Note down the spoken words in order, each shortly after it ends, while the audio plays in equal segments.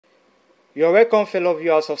You're welcome, fellow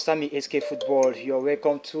viewers of Sami SK Football. You're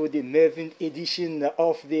welcome to the Melvin edition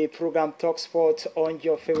of the program Talk Sport on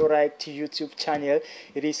your favorite YouTube channel.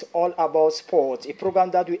 It is all about sport, a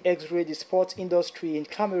program that will x-ray the sports industry in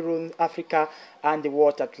Cameroon, Africa, and the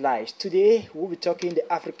world at large. Today, we'll be talking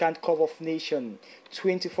the African Cup of Nations.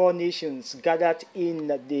 24 nations gathered in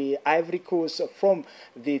the Ivory Coast from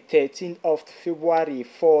the 13th of February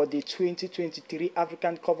for the 2023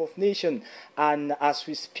 African Cup of Nations. And as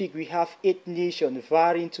we speak, we have 8 nations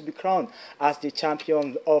vying to be crowned as the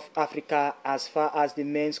champion of Africa as far as the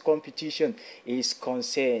men's competition is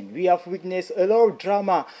concerned. We have witnessed a lot of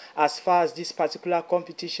drama as far as this particular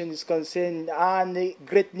competition is concerned, and a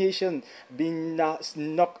great nation being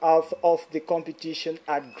knocked out of the competition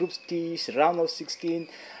at group stage, round of 16,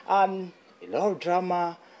 and a lot of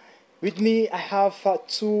drama. With me, I have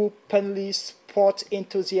two panelists, sport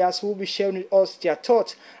enthusiasts, who will be sharing with us their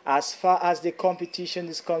thoughts as far as the competition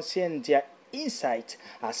is concerned, their insight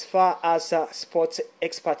as far as sports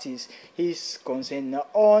expertise is concerned.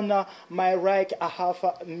 On my right, I have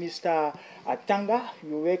Mr. Tanga.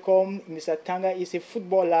 You're welcome. Mr. Tanga is a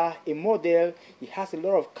footballer, a model. He has a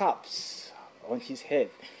lot of caps on his head.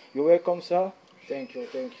 You're welcome, sir. Thank you,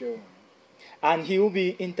 thank you. And he will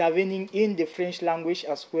be intervening in the French language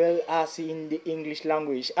as well as in the English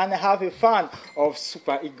language. And I have a fan of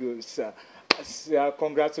Super Eagles.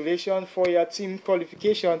 Congratulations for your team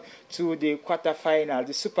qualification to the quarterfinal.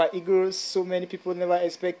 The Super Eagles, so many people never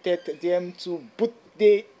expected them to put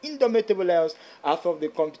the indomitable Lions out of the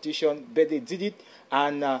competition, but they did it,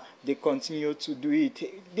 and they continue to do it.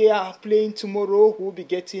 They are playing tomorrow. We'll be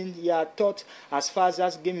getting your thought as far as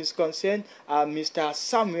that game is concerned. Mr.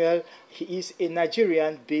 Samuel, he is a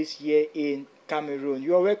Nigerian based here in Cameroon.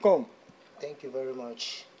 You are welcome. Thank you very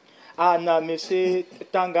much. And Mr.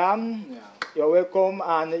 Tangam, you're welcome,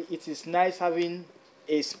 and it is nice having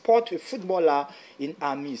a footballer in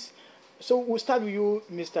our midst. So we'll start with you,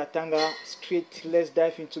 Mr. Tanga. Straight, let's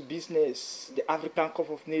dive into business. The African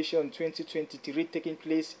Cup of Nations 2023 taking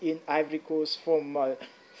place in Ivory Coast from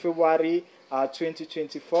February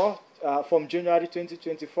 2024, from January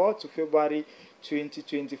 2024 to February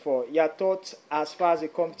 2024. Your thoughts as far as the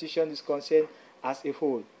competition is concerned as a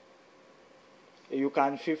whole? You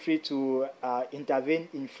can feel free to intervene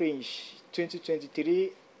in French.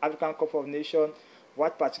 2023 African Cup of Nations,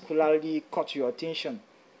 what particularly caught your attention?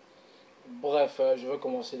 Bref, je veux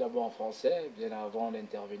commencer d'abord en français, bien avant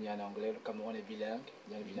d'intervenir en anglais. Le Cameroun est bilingue,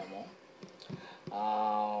 bien évidemment.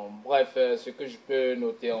 Bref, ce que je peux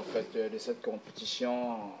noter en fait de cette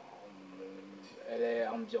compétition, elle est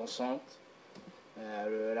ambiançante.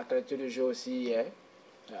 La qualité de jeu aussi y est.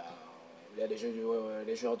 Il y a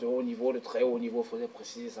des joueurs de haut niveau, de très haut niveau, il faudrait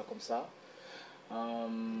préciser ça comme ça.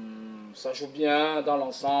 Ça joue bien dans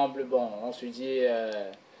l'ensemble. Bon, on se dit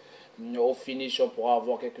au finish on pourra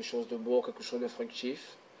avoir quelque chose de beau, quelque chose de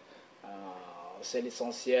fructif. C'est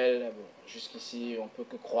l'essentiel. Bon, jusqu'ici on peut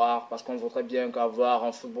que croire, parce qu'on voudrait bien qu'avoir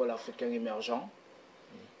un football africain émergent,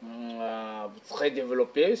 très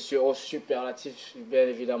développé, au superlatif bien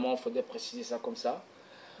évidemment, il faudrait préciser ça comme ça.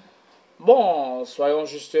 Bon, soyons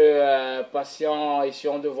juste patients,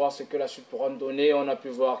 essayons de voir ce que la suite pourra nous donner. On a pu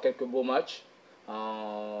voir quelques beaux matchs,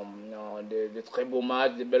 de très beaux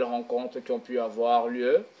matchs, de belles rencontres qui ont pu avoir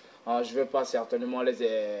lieu. Je ne vais pas certainement les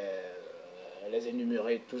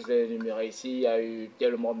énumérer, tous les énumérer ici. Il y a eu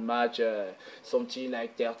tellement de matchs, something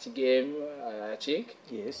like 30 games, I think.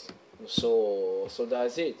 Yes. So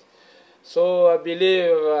that's it. So I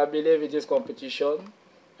believe in this competition.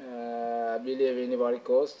 I believe in Ivory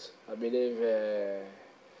Coast. I believe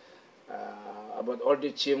about all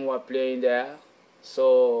the team who are playing there.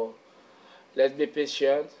 So let's be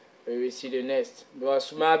patient. We will see the next.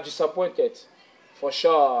 Because I'm disappointed. For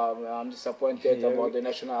sure, I'm disappointed about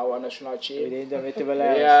our national team. The Indomitable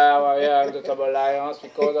Lions. Yeah, Indomitable Lions,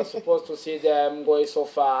 because I'm supposed to see them going so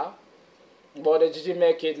far, but they didn't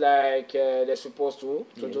make it like they're supposed to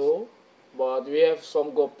do. But we have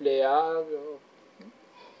some good players.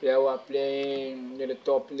 They were playing in the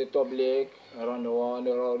top league around the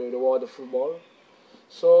world of football.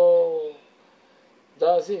 So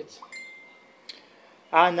that's it.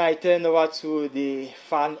 And I turn over to the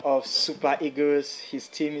fan of Super Eagles. His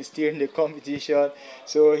team is still in the competition,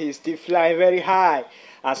 so he's still flying very high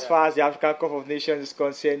as far as the African Cup of Nations is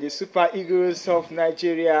concerned. The Super Eagles of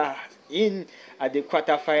Nigeria in the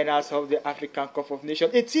quarterfinals of the African Cup of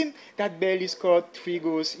Nations. A team that barely scored 3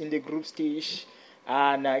 goals in the group stage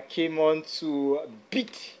and came on to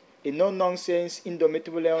beat a no-nonsense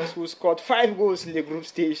Indomitable Lions who scored 5 goals in the group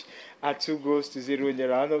stage and 2 goals to 0 in the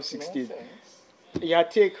round of 16. Yeah,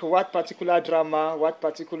 take what particular drama, what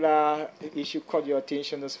particular issue caught your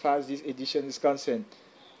attention as far as this edition is concerned?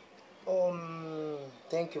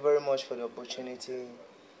 Thank you very much for the opportunity.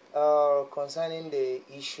 Concerning the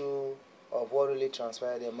issue of what really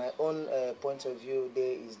transpired there, my own point of view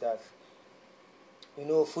there is that,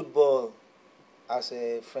 football, as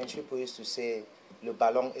French people used to say, le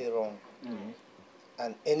ballon est rond,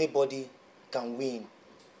 and anybody can win,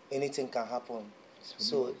 anything can happen.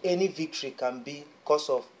 So any victory can be because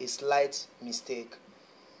of a slight mistake.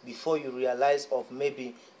 Before you realize of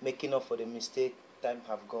maybe making up for the mistake, time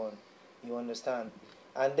have gone. You understand?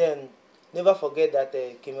 And then never forget that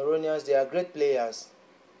Cameroonians, they are great players.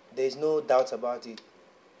 There is no doubt about it.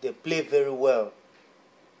 They play very well.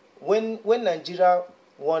 When Nigeria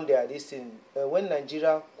won their when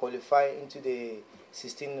Nigeria qualified into the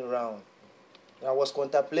 16th round, I was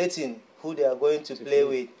contemplating who they are going to play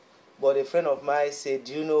with. But a friend of mine said,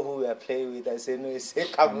 "Do you know who we are playing with?" I said, "No." He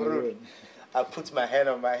said, "Cameroon." I put my hand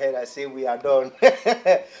on my head. I say, "We are done.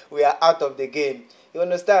 We are out of the game." You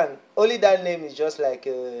understand? Only that name is just like,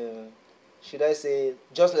 should I say,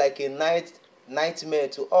 just like a nightmare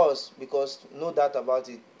to us, because no doubt about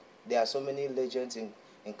it, there are so many legends in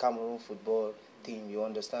Cameroon football team. You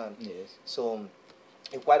understand? Yes. So,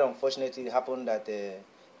 it quite unfortunately happened that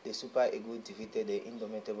the Super Eagles defeated the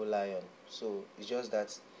Indomitable Lion. So it's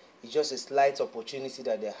just a slight opportunity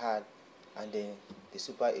that they had, and then the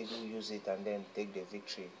Super Eagles use it and then take the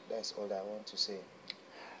victory. That's all I want to say.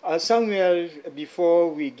 Samuel,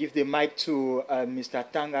 before we give the mic to Mr.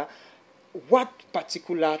 Tanga, what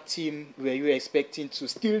particular team were you expecting to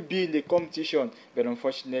still be in the competition? But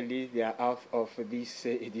unfortunately, they are out of this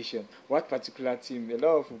edition. What particular team? A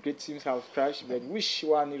lot of great teams have crashed, but which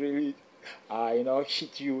one really,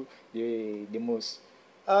 hit you the most?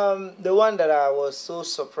 The one that I was so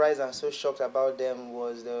surprised and so shocked about them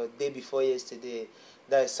was the day before yesterday.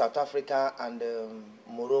 That is South Africa and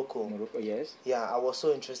Morocco. Morocco, yes. Yeah, I was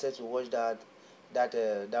so interested to watch that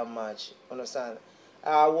match. Understand?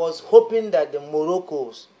 I was hoping that the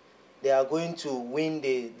Moroccos, they are going to win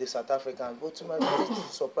the South Africans, but to my great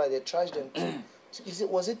surprise, they trashed them.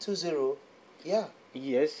 Was it 2-0? Yeah.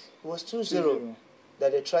 Yes. It was 2-0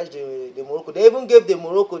 that they trashed the Morocco. They even gave the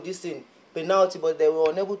Morocco this thing penalty, but they were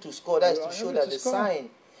unable to score. That's to show that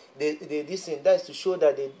that's to show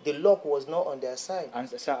that the luck was not on their side. And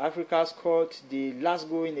South Africa scored the last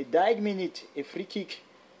goal in the dying minute, a free kick.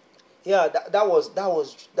 Yeah, that was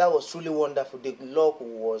truly wonderful. The luck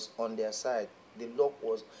was on their side. The luck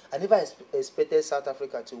was. I never expected South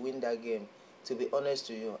Africa to win that game. To be honest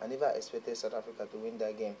to you, I never expected South Africa to win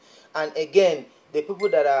that game. And again, the people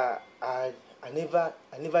that I never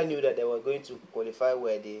knew that they were going to qualify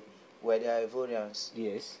were the Ivorians.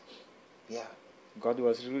 Yes. Yeah. God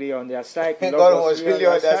was really on their side. God was really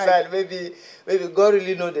on their side. Maybe God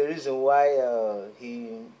really know the reason why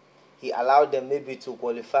he allowed them maybe to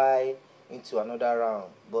qualify into another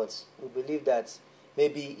round. But we believe that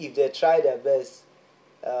maybe if they try their best,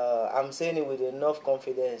 I'm saying it with enough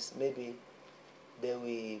confidence, maybe they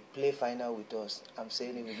will play final with us. I'm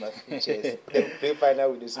saying it with my features. They will play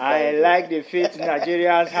final with the Super Eagles. I like the faith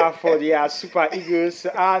Nigerians have for their Super Eagles.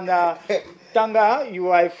 And Tanga, you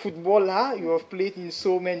are a footballer. You have played in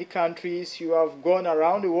so many countries. You have gone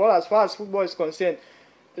around the world as far as football is concerned.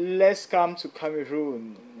 Let's come to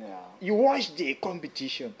Cameroon. Yeah. You watched the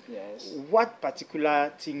competition. Yes. What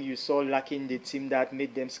particular thing you saw lacking the team that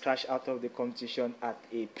made them scratch out of the competition at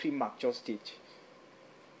a premature stage?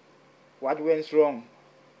 What went wrong?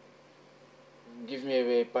 Give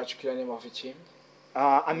me a particular name of a team.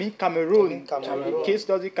 I mean Cameroon. Cameroon. Case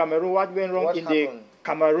study Cameroon. What went wrong What in happened? the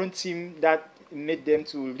Cameroon team that made them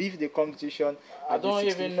to leave the competition? I don't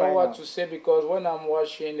even know what to say, because when I'm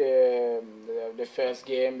watching the first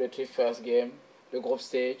game, the first game, the group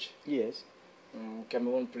stage, Yes.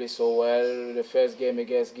 Cameroon played so well. The first game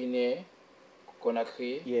against Guinea,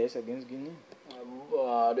 Conakry. Yes, against Guinea.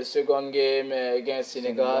 The second game against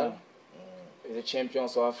Senegal, the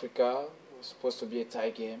champions of Africa. It was supposed to be a tie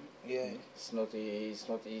game. Yeah. It's not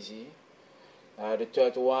easy. The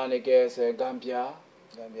third one against Gambia.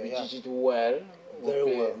 We did it well. Very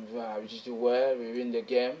well. We did it well. We win the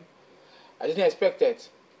game. I didn't expect it.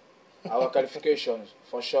 Our qualifications,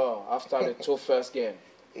 for sure, after the two first games.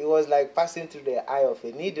 It was like passing through the eye of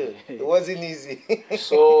a needle. It wasn't easy.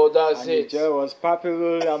 So that's And it. the joy was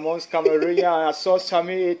palpable amongst Cameroonians. I saw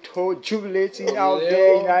Samuel Eto'o jubilating out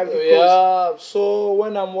there in Ivory Coast. Yeah, so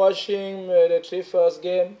when I'm watching the three first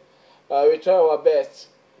game, we try our best.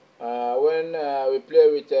 When we play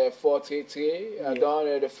with 4-3-3,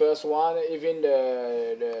 done the first one, even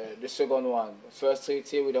the second one. The first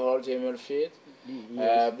 3-3 with the whole team field.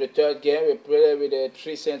 Yes. The third game, we play with a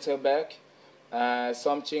 3 center back,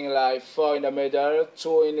 something like 4 in the middle,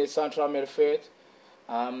 2 in the central midfield,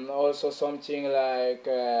 also something like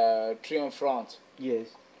 3 in front. Yes.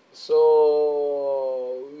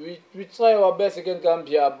 So we try our best against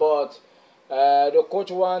Gambia, but the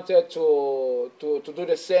coach wanted to do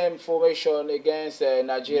the same formation against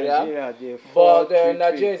Nigeria. But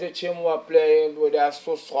Nigeria is a team who are playing where they are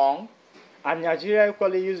so strong. And Nigeria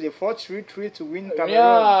equally use a 4-3-3 to win Cameroon.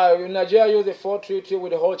 Yeah, Nigeria use a 4-3-3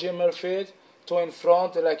 with the whole team midfield, 2 in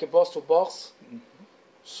front, like a box to box.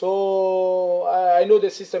 So I know the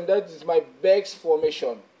system. That is my best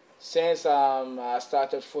formation since I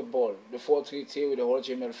started football, the 4-3-3 with the whole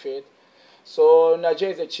team midfield. So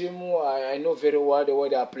Nigeria is a team I know very well the way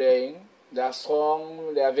they are playing. They are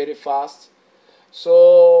strong, they are very fast.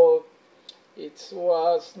 So it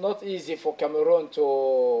was not easy for Cameroon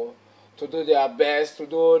to do their best, to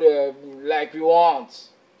do like we want.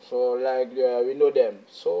 So like we know them.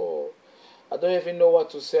 So I don't even know what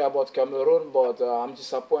to say about Cameroon, but I'm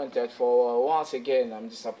disappointed for once again. I'm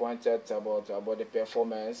disappointed about the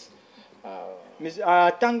performance.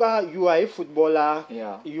 Mr. Tanga, you are a footballer.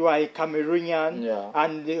 Yeah. You are a Cameroonian. Yeah.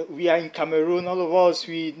 And we are in Cameroon. All of us,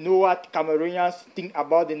 we know what Cameroonians think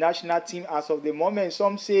about the national team as of the moment.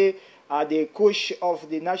 Some say the coach of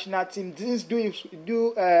the national team didn't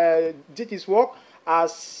did his work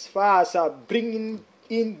as far as bringing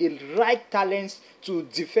in the right talents to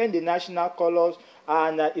defend the national colors,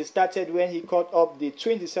 and it started when he called up the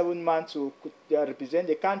 27 man to represent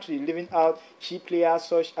the country, leaving out key players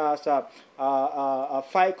such as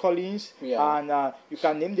Fai Collins, and you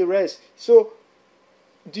can name the rest. So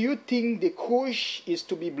do you think the coach is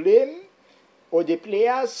to be blamed, or the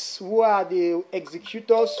players who are the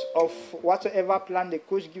executors of whatever plan the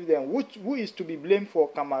coach gives them? Who is to be blamed for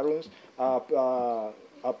Cameroon's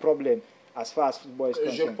problem as far as football is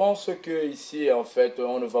concerned? Je pense que ici, en fait,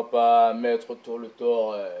 on ne va pas mettre tout le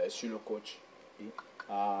tort sur le coach.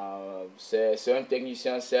 C'est un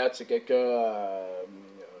technicien, certes, c'est quelqu'un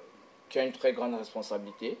qui a une très grande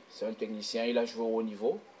responsabilité. C'est un technicien, il a joué au haut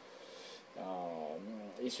niveau.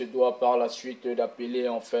 Il se doit par la suite d'appeler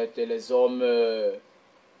en fait les hommes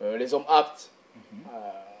aptes.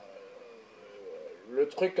 Le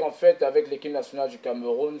truc en fait avec l'équipe nationale du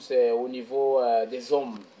Cameroun, c'est au niveau des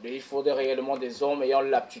hommes. Il faudrait réellement des hommes ayant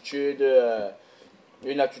l'aptitude,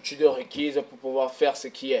 une aptitude requise pour pouvoir faire ce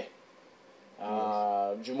qui est.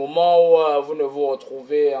 Du moment où vous ne vous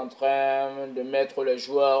retrouvez en train de mettre les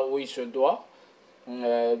joueurs où ils se doivent,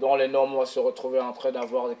 dont les normes vont se retrouver en train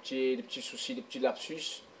d'avoir des petits soucis, des petits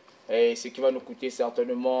lapsus, et ce qui va nous coûter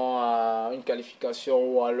certainement une qualification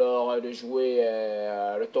ou alors de jouer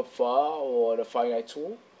le top 4 ou le final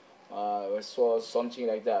 2, so something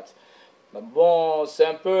like that. Mais bon, c'est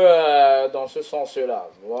un peu dans ce sens-là.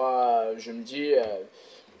 Moi, je me dis,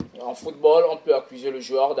 en football, on peut accuser le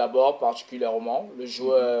joueur d'abord, particulièrement. Le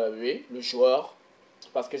joueur, oui, le joueur,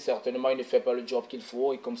 parce que certainement il ne fait pas le job qu'il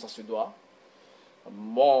faut et comme ça se doit.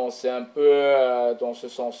 Bon, c'est un peu dans ce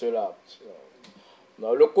sens-là.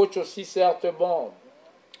 Le coach aussi, certes, bon,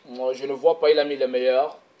 je ne vois pas, il a mis le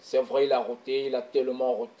meilleur. C'est vrai, il a roté, il a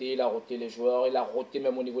tellement roté, il a roté les joueurs, il a roté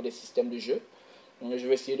même au niveau des systèmes de jeu. Je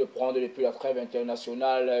vais essayer de prendre depuis la trêve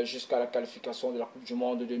internationale jusqu'à la qualification de la Coupe du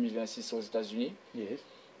Monde 2026 aux États-Unis. Yes.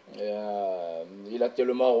 Il a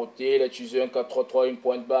tellement roté, il a utilisé un 4-3-3, une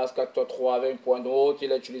pointe basse, 4-3-3 avec une pointe haute,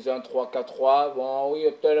 il a utilisé un 3-4-3. Bon, oui, il y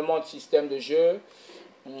a tellement de systèmes de jeu.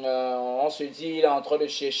 On se dit il est en train de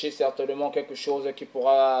chercher certainement quelque chose qui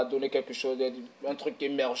pourra donner quelque chose, un truc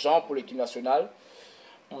émergent pour l'équipe nationale.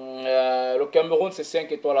 Le Cameroun, c'est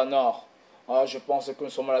 5 étoiles en or. Je pense que nous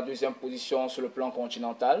sommes à la 2e position sur le plan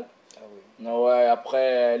continental. Ouais,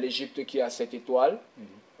 après l'Égypte qui a 7 étoiles.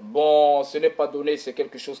 Bon, ce n'est pas donné, c'est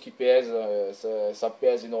quelque chose qui pèse, ça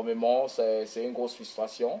pèse énormément, c'est une grosse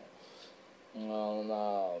frustration.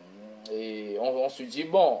 Et on se dit,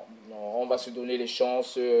 bon, on va se donner les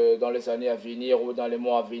chances dans les années à venir ou dans les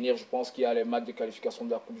mois à venir. Je pense qu'il y a les matchs de qualification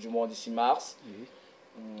de la Coupe du Monde d'ici mars.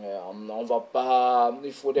 On va pas, il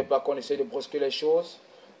ne faudrait pas qu'on essaie de brusquer les choses.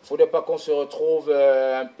 Il ne faudrait pas qu'on se retrouve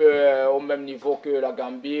un peu au même niveau que la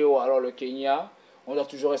Gambie ou alors le Kenya. On doit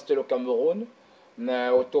toujours rester le Cameroun.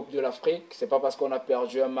 Au top de l'Afrique, c'est pas parce qu'on a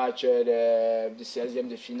perdu un match de 16e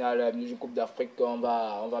de finale d'une Coupe d'Afrique qu'on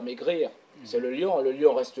va maigrir. C'est le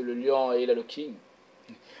lion reste le lion et il est le king.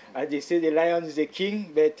 They say the lion is the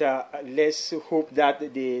king, but let's hope that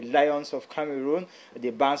the Lions of Cameroon,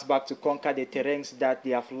 they bounce back to conquer the terrains that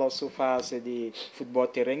they have lost so far as the football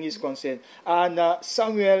terrain is concerned. And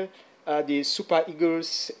Samuel, the Super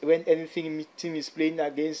Eagles, when anything team is playing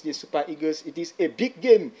against the Super Eagles, it is a big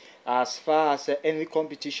game as far as any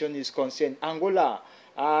competition is concerned. Angola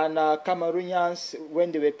and Cameroonians,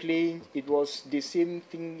 when they were playing, it was the same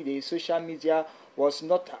thing. The social media was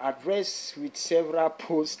not addressed with several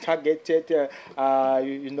posts targeted,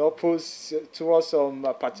 posts towards some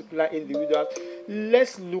particular individual.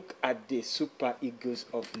 Let's look at the Super Eagles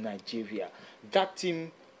of Nigeria. That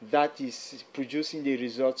team that is producing the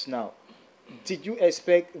results now. Did you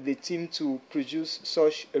expect the team to produce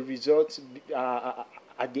such a result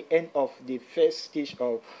at the end of the first stage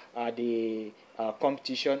of the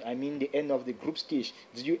competition? I mean, the end of the group stage.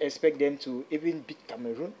 Did you expect them to even beat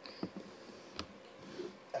Cameroon?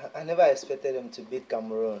 I never expected them to beat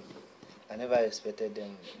Cameroon. I never expected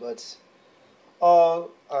them. But all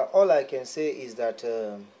I can say is that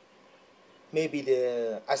maybe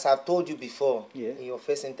as I've told you before, in your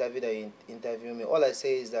first interview that you interviewed me, all I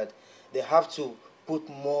say is that they have to put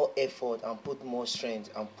more effort and put more strength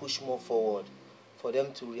and push more forward for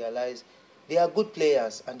them to realize they are good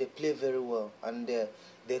players and they play very well and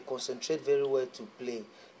they concentrate very well to play.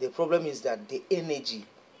 The problem is that the energy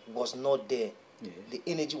was not there. Yes. The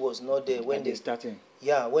energy was not there when they starting.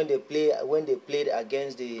 Yeah, when they played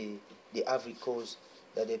against the Ivory Coast,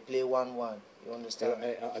 that they play 1-1. You understand?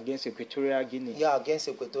 Against Equatorial Guinea. Yeah, against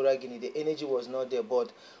Equatorial Guinea, the energy was not there.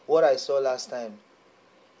 But what I saw last time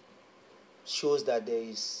shows that there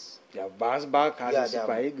is. They have bounced back as a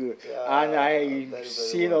Super Eagle. And I've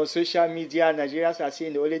seen on social media, Nigerians are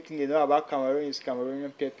saying the only thing they know about Cameroon is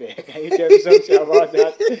Cameroonian pepper. Can you tell me something about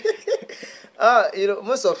that?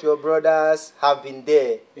 Most of your brothers have been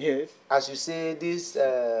there. Yes. As you say, this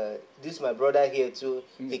my brother here too.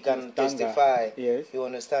 He can testify. Yes. You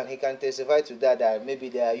understand? He can testify to that maybe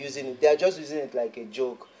they are using it. They are just using it like a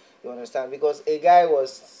joke. You understand? Because a guy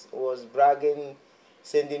was bragging,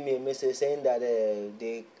 sending me a message saying that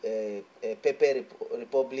the Pepe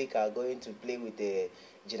Republic are going to play with the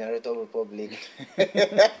Generator Republic.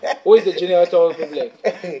 Who is the Generator Republic?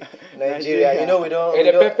 Nigeria. We don't.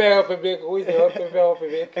 The Pepe Republic. Who is the Pepe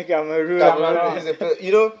Republic? Cameroon.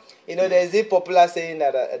 There's a popular saying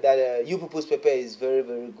that you people's pepper is very,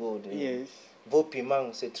 very good. Yes. Vos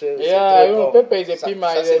piments, c'est très. Yeah, Pepe is a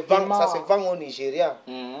piment. Ça se vend au Nigeria.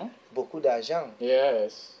 Beaucoup d'argent.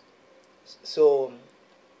 Yes. So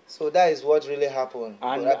that is what really happened.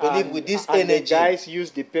 And I believe with this energy, the guys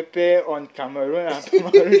used the pepper on Cameroon, and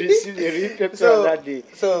Cameroon received the real pepper on that day.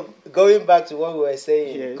 So going back to what we were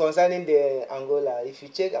saying, yes, concerning the Angola, if you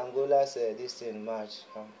check Angola's this match,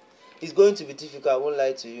 it's going to be difficult. I won't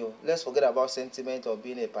lie to you. Let's forget about sentiment or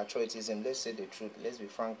being a patriotism. Let's say the truth. Let's be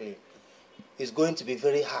frankly. It's going to be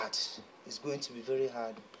very hard. It's going to be very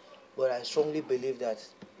hard. But I strongly believe that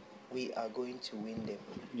we are going to win them.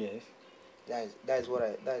 Yes. That is what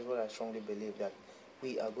I strongly believe, that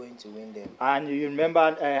we are going to win them. And you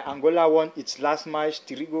remember Angola won its last match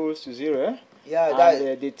 3-0. Eh? Yeah,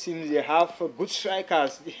 and the team, they have good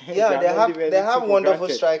strikers. Yeah, they have wonderful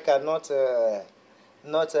strikers. I'm not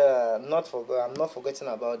forgetting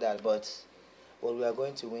about that, but we are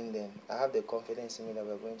going to win them. I have the confidence in me that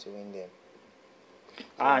we are going to win them.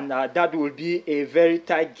 And that will be a very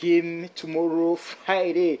tight game tomorrow,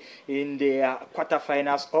 Friday, in the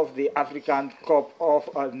quarterfinals of the African Cup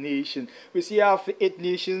of Nations. We still have 8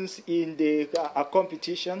 nations in the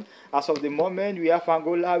competition. As of the moment, we have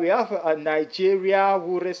Angola, we have Nigeria,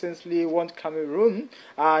 who recently won Cameroon,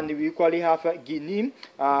 and we equally have Guinea,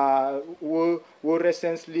 who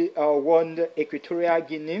recently won the Equatorial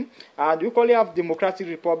Guinea, and we equally have Democratic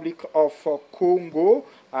Republic of Congo,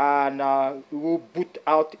 and who boot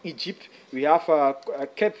out Egypt. We have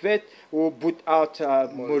Cape Verde, who boot out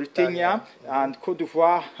Mauritania, and Cote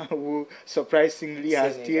d'Ivoire, who surprisingly are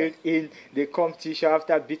still in the competition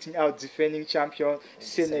after beating out defending champion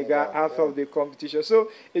Senegal out of the competition. So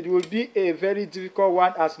it will be a very difficult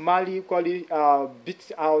one, as Mali equally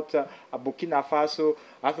beats out Burkina Faso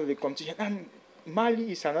out of the competition. And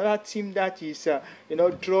Mali is another team that is,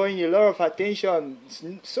 drawing a lot of attention.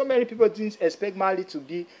 So many people didn't expect Mali to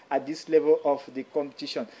be at this level of the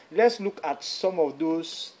competition. Let's look at some of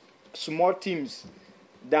those small teams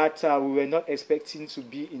that we were not expecting to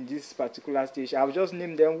be in this particular stage. I'll just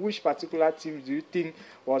name them. Which particular team do you think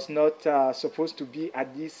was not supposed to be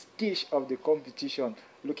at this stage of the competition?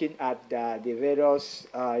 Looking at the various,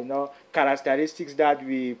 characteristics that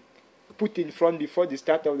we put in front before the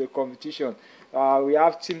start of the competition. We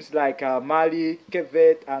have teams like Mali, Cape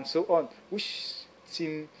Verde, and so on. Which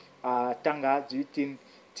team, Tanga, do you think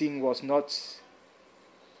was not,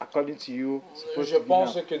 according to you, supposed Je to be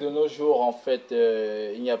pense now? que de nos jours, en fait,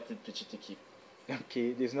 il n'y a plus de petites équipes.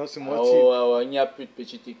 Ok, there's no small team. Oh, il n'y a plus de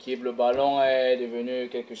petite équipe. Le ballon est devenu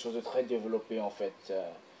quelque chose de très développé en fait.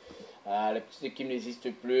 Les petites équipes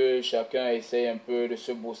n'existent plus. Chacun essaye un peu de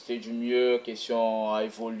se booster du mieux. Question à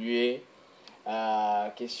évoluer.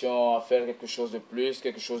 Question à faire quelque chose de plus,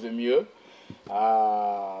 quelque chose de mieux.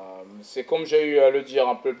 C'est comme j'ai eu à le dire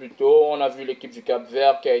un peu plus tôt. On a vu l'équipe du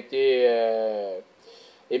Cap-Vert qui a été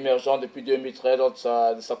émergent depuis 2013 lors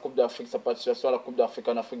de sa Coupe d'Afrique, sa participation à la Coupe d'Afrique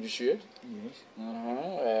en Afrique du Sud.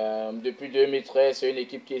 Depuis 2013, c'est une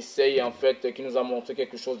équipe qui essaye en fait, qui nous a montré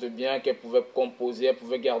quelque chose de bien, qu'elle pouvait composer, elle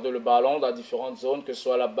pouvait garder le ballon dans différentes zones, que ce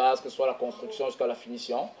soit la base, que ce soit la construction jusqu'à la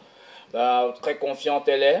finition. Très confiante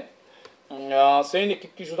elle est. C'est une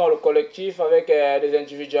équipe qui joue dans le collectif avec des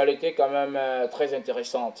individualités quand même très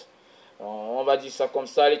intéressantes. On va dire ça comme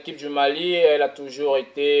ça. L'équipe du Mali, elle a toujours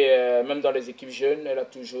été, même dans les équipes jeunes, elle a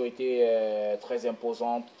toujours été très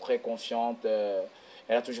imposante, très confiante.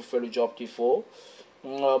 Elle a toujours fait le job qu'il faut.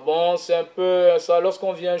 Bon, c'est un peu ça.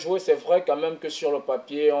 Lorsqu'on vient jouer, c'est vrai quand même que sur le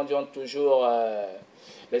papier, on donne toujours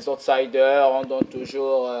les outsiders, on donne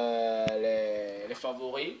toujours les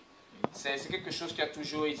favoris. C'est quelque chose qui a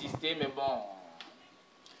toujours existé, mais bon,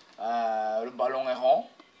 le ballon est rond,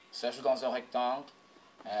 ça joue dans un rectangle.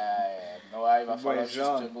 Ouais, il va falloir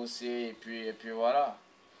juste bosser et puis voilà.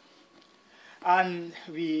 And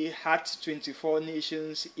we had 24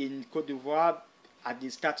 nations in Côte d'Ivoire at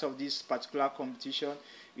the start of this particular competition.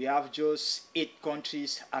 We have just 8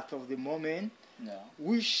 countries out of the moment. No.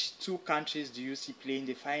 Which 2 countries do you see playing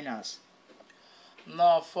the finals?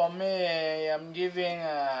 No, for me, I'm giving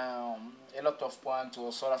a lot of points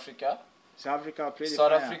to South Africa. South Africa play the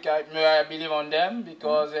South final. Africa, I believe on them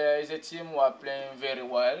because it's a team who are playing very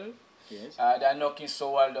well. Yes. They're knocking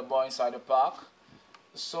so well the ball inside the park.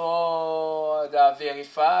 So they are very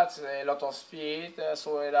fast, a lot of speed,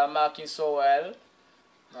 so they are marking so well,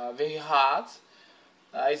 very hard.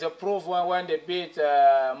 It's a proof when they beat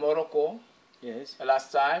Morocco. Yes.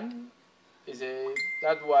 Last time.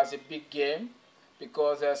 That was a big game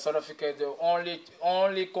because South Africa is the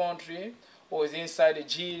only country who is inside the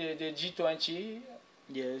G20.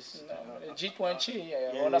 Yes. G20,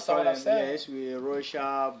 Yeah, understand what I'm saying? yes, with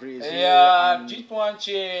Russia, Brazil. Yeah, and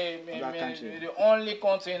G20, the only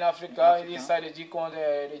country in Africa inside the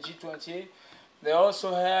G20. They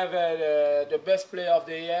also have the best player of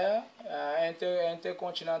the year,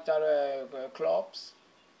 intercontinental clubs.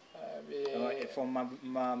 From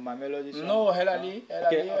Mamelodi. No, Helali.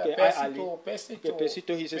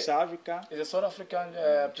 Pesito, he's a South African. He's a South African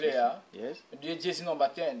player. Yes. Jersey number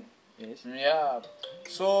 10. Yes. Yeah.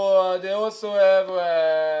 So they also have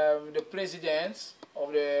the president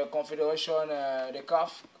of the Confederation, the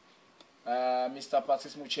CAF, Mr.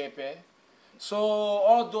 Patrice Motsepe. So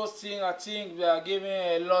all those things, I think they are giving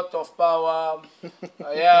a lot of power,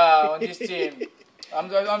 on this team. I'm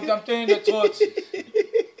telling you the truth.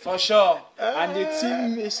 For sure. And the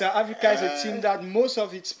team, South Africa is a team that most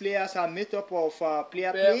of its players are made up of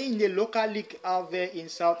players playing in the local league out there in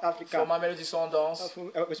South Africa. For Mamelodi Sundowns.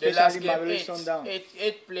 Especially the last game, Mamelodi Sundowns.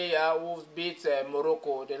 Eight players who beat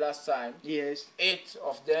Morocco the last time. Yes. 8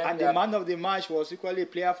 of them. And the man of the match was equally a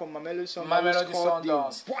player from Mamelodi Sundowns. Mamelodi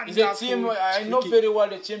Sundowns. It's a team, I know very well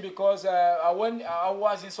the team because when I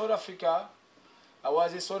was in South Africa,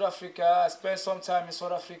 I spent some time in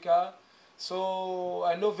South Africa. So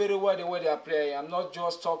I know very well the way they are playing. I'm not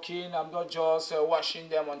just talking, I'm not just watching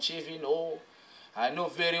them on TV, no. I know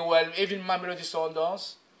very well, even Mamelodi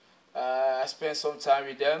Sundowns, I spent some time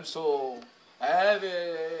with them. So I have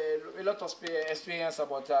a lot of experience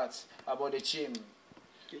about that, about the team.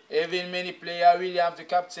 Even many players, William, the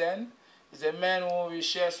captain, is a man who will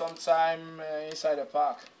share some time inside the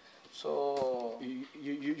park. So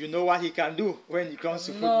you know what he can do when it comes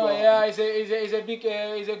to football. No, yeah, he's a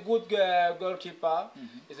good goalkeeper.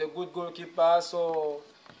 He's a good goalkeeper. So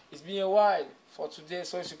it's been a while for today.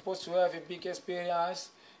 So he's supposed to have a big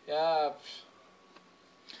experience. Yeah.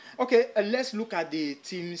 Okay, let's look at the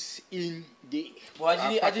teams in the. Well,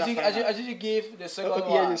 I didn't give the second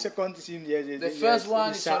one. Yeah, the second team. Yes, the first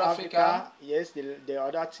one is South Africa. Yes, the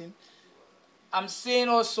other team. I'm saying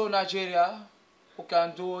also Nigeria, who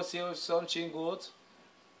can do something good,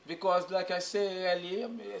 because like I said earlier,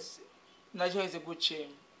 Nigeria is a good team.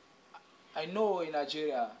 I know in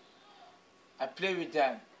Nigeria, I play with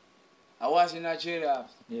them. I was in Nigeria.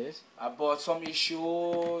 Yes. About some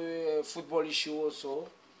issue, football issue also.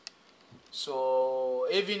 So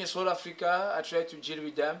even in South Africa, I try to deal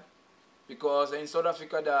with them, because in South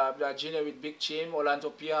Africa they are dealing with big team, Orlando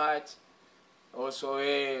Pirates. Also,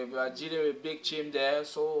 we are dealing with big team there.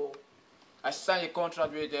 So I signed a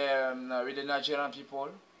contract with the Nigerian people.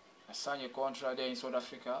 I signed a contract there in South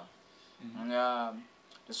Africa. Yeah,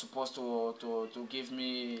 they're supposed to give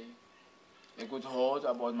me a good hold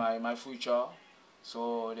about my future.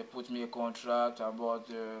 So they put me a contract about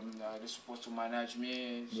they're supposed to manage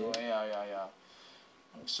me. So yeah.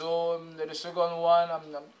 So the second one,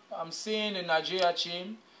 I'm seeing the Nigeria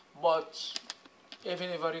team, but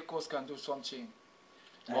even Ivory Coast can do something.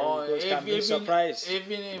 Even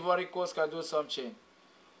Ivory Coast can do something.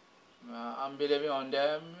 I'm believing on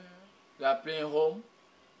them. They are playing home.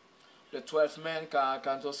 The 12 men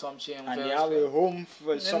can do something. And they have a home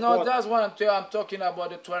support. No, that's what I'm talking about,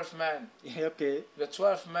 the 12 men. Okay. The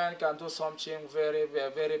 12 men can do something very,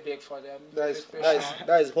 very, very big for them.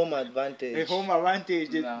 That is home advantage. A home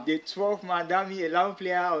advantage. The 12 man, that means 11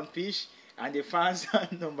 player on pitch, and the fans are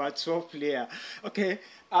number 12 player. Okay.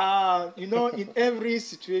 You know, in every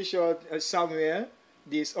situation, somewhere,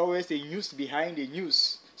 there's always a news behind the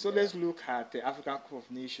news. So let's look at the African Cup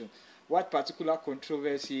of Nations. What particular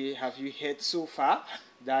controversy have you heard so far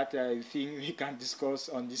that you think we can discuss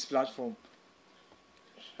on this platform?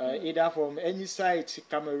 Either from any side,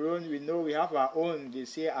 Cameroon, we know we have our own. They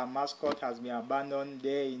say our mascot has been abandoned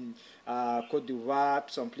there in Cote d'Ivoire.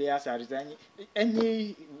 Some players are resigning.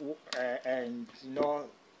 Any and you know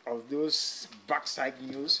of those backside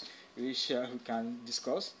news which we can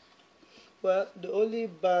discuss? Well, the only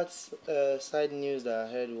bad side news that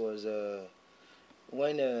I heard was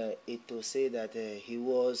when Ito said that he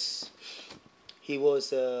was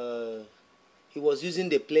using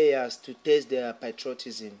the players to test their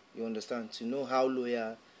patriotism. You understand? To know how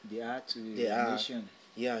loyal they are to the nation.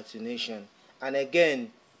 Yeah, to nation. And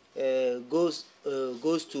again, goes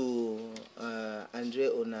to Andre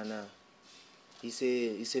Onana. He's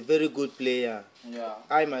a very good player. Yeah.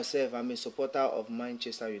 I myself, I'm a supporter of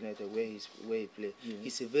Manchester United where he plays. Yeah.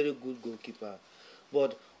 He's a very good goalkeeper.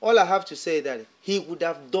 But all I have to say is that he would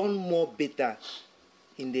have done more better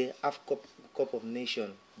in the Afcon Cup of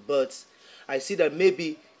Nations. But I see that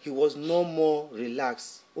maybe he was no more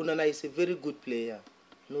relaxed. Onana is a very good player.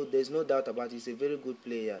 No, there's no doubt about it. He's a very good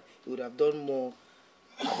player. He would have done more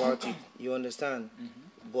about it. You understand?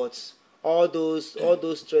 But all those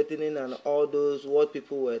threatening and all those what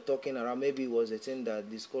people were talking around, maybe it was a thing that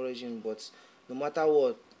discouraged him. But no matter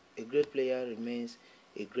what, a great player remains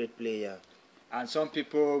a great player. And some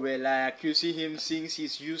people were like accusing him since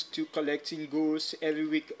he's used to collecting goals every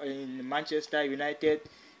week in Manchester United.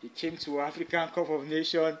 He came to African Cup of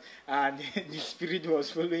Nations and the spirit was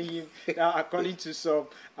following him. Now, according to some,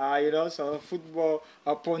 some football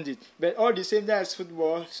pundit. But all the same, that's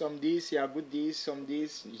football. Some days you are good days, some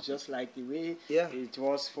days it's just like the way it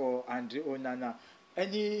was for Andre Onana.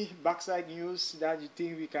 Any backside news that you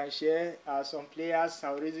think we can share? Some players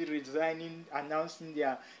are already resigning, announcing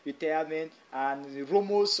their retirement, and the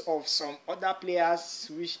rumors of some other players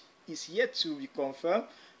which is yet to be confirmed.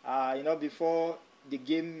 Before the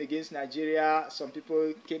game against Nigeria, some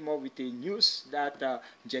people came up with a news that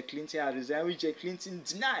Jack Clinton had resigned, which Jack Clinton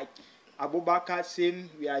denied. Abubakar saying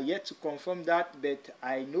we are yet to confirm that, but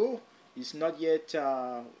I know it's not yet.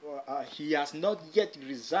 He has not yet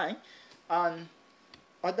resigned, and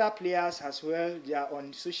other players as well, they are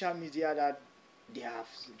on social media that they have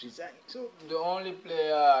resigned. So the only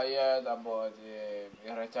player I heard about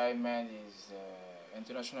retirement is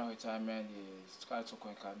international retirement is Kaitoko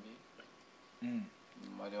Nkambi.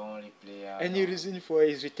 But the only player. Any reason for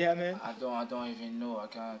his retirement? I don't even know. I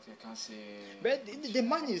can't say. But the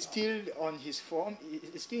man is still on his form.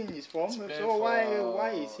 He's still in his form. So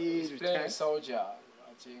why is he retiring? Playing soldier,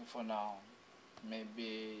 I think for now.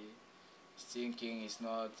 Maybe thinking it's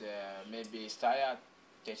not. Maybe he's tired.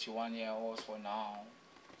 31-year-old for now.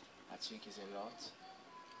 I think it's a lot.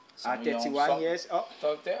 At 31 years? Oh.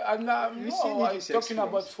 I'm talking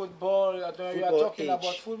about football. You are talking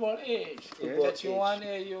about football age. 31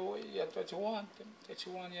 you're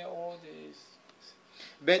 31-year-old is.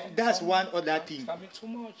 But that's one other thing. Too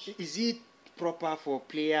much. Is it proper for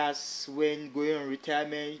players when going on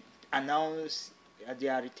retirement announce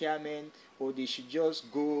their retirement, or they should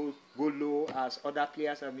just go low as other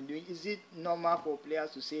players have been doing? Is it normal for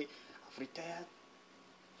players to say, I've retired?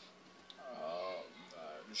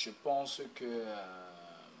 Je pense que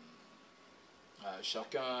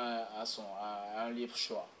chacun a un libre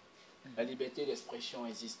choix. La liberté d'expression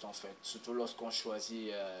existe en fait, surtout lorsqu'on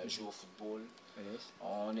choisit jouer au football.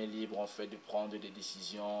 On est libre en fait de prendre des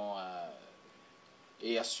décisions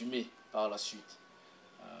et assumer par la suite.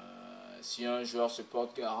 Si un joueur se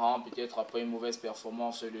porte garant, peut-être après une mauvaise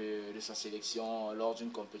performance de sa sélection lors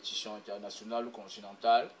d'une compétition internationale ou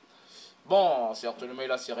continentale, bon, certainement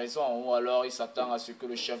il a ses raisons, ou alors il s'attend à ce que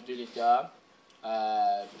le chef de l'État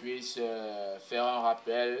puisse faire un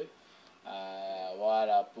rappel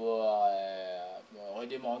voilà, pour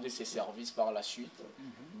redemander ses services par la suite.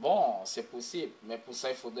 Bon, c'est possible, mais pour ça,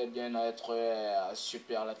 il faudrait bien être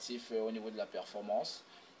superlatif au niveau de la performance.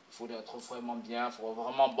 Il faudrait être vraiment bien, il faudrait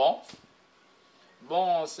vraiment bon.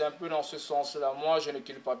 Bon, c'est un peu dans ce sens-là. Moi, je ne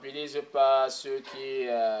culpabilise pas ceux qui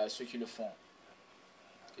le font.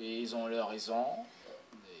 Et ils ont leur raison.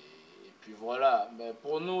 Et puis voilà. Mais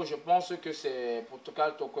pour nous, je pense que c'est pour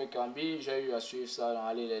Tokal Toko et Kambi, j'ai eu à suivre ça dans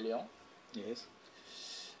Aller les Lions. Yes.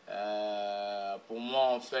 Pour moi,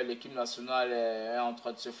 en fait, l'équipe nationale est en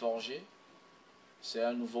train de se forger. C'est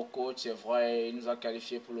un nouveau coach, c'est vrai, il nous a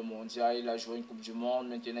qualifiés pour le mondial, il a joué une Coupe du Monde,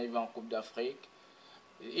 maintenant il va en Coupe d'Afrique.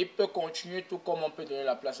 Il peut continuer tout comme on peut donner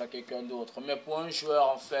la place à quelqu'un d'autre. Mais pour un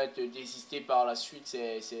joueur, en fait, désister par la suite,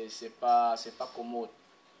 c'est pas commode.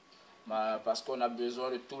 Parce qu'on a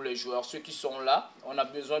besoin de tous les joueurs. Ceux qui sont là, on a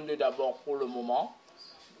besoin d'eux d'abord pour le moment.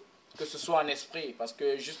 Que ce soit en esprit, parce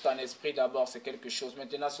que juste en esprit d'abord, c'est quelque chose.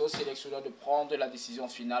 Maintenant, c'est au sélectionneur de prendre la décision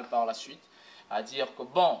finale par la suite. À dire que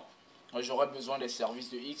bon, j'aurais besoin des services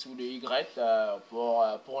de X ou de Y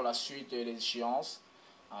pour la suite et les échéances.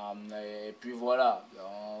 Et puis voilà,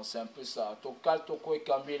 c'est un peu ça. Tokal, Toko et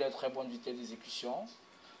Kambi, il a très bonne vitesse d'exécution.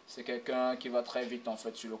 C'est quelqu'un qui va très vite en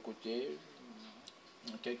fait sur le côté.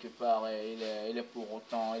 Quelque part, il est pour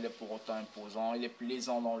autant imposant, il est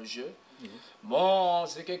plaisant dans le jeu. Bon,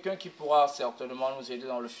 c'est quelqu'un qui pourra certainement nous aider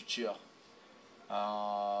dans le futur.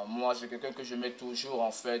 Moi, c'est quelqu'un que je mets toujours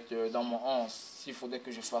en fait dans mon 11. S'il faudrait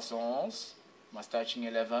que je fasse un 11, ma starting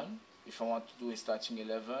 11, if I want to do a starting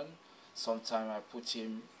 11, sometimes I put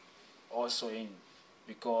him also in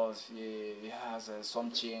because he has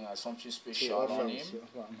something special on him.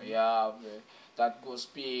 Yeah, that goes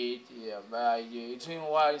speed. Yeah, he's doing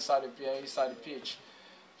well inside the pitch.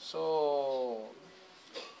 So,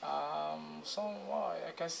 I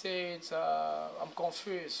can say it's I'm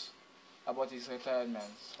confused about his retirement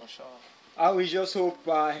for sure. I will just hope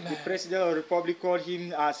the President of the Republic called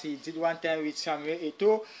him as he did one time with Samuel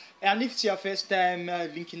Eto'o. And if it's your first time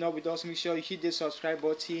linking up with us, make sure you hit the subscribe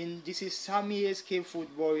button. This is Sammy SK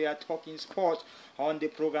Football. We are talking sport on the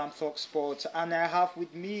program Talk Sports. And I have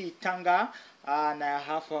with me Tanga, and I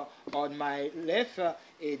have on my left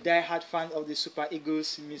a die-hard fan of the Super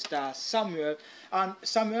Eagles, Mr. Samuel. And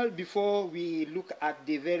Samuel, before we look at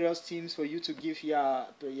the various teams for you to give your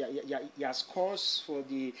scores for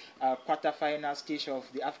the quarter-final stage of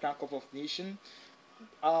the African Cup of Nations,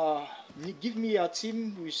 give me your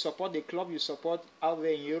team. You support the club you support out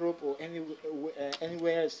there in Europe or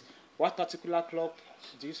anywhere else. What particular club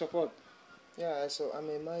do you support? Yeah, so I'm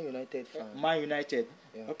a Man United fan. Man United.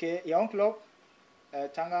 Yeah. Okay, your own club,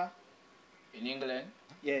 Tanga? In England?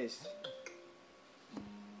 Yes.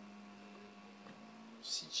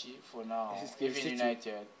 City for now. Even Even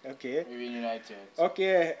United. Okay. Even United.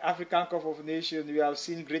 Okay, African Cup of Nations. We have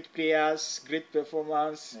seen great players, great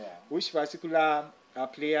performance. Yeah. Which particular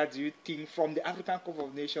player do you think from the African Cup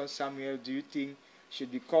of Nations, Samuel, do you think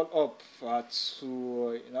should be called up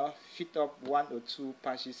to fit up one or two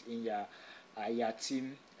patches in your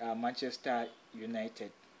team, Manchester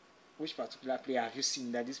United? Which particular player have you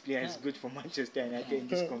seen that this player is good for Manchester United in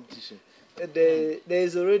this competition? There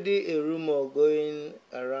is already a rumor going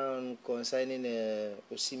around concerning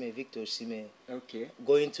Victor Osimhen, Okay.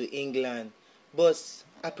 going to England. But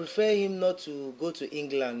I prefer him not to go to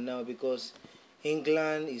England now because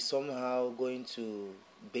England is somehow going to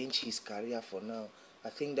bench his career for now. I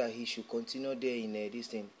think that he should continue there in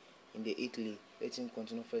in the Italy. Let him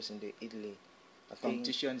continue first in the Italy.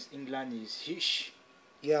 Competition in England is huge.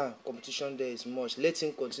 Yeah, competition there is much. Let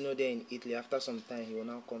him continue there in Italy. After some time, he will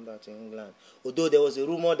now come back to England. Although there was a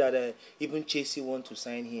rumor that even Chelsea want to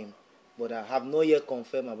sign him, but I have not yet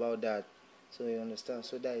confirmed about that. So you understand.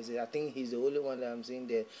 So that is it. I think he's the only one that I'm seeing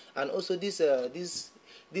there. And also this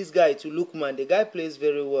guy to Lookman, the guy plays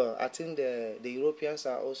very well. I think the Europeans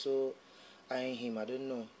are also eyeing him. I don't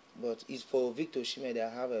know, but it's for Victor Osimhen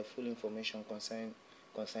that I have a full information concerning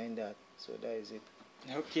that. So that is it.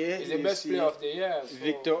 Okay, He's the best player of the year. So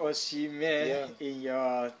Victor Osimhen in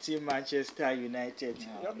your team, Manchester United.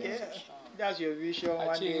 Yeah, okay, that's your vision.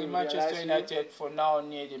 I think Manchester United for now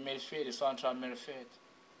need the midfield, the central midfield.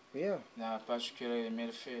 Yeah. No, particularly the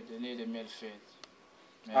midfield. They need the midfield.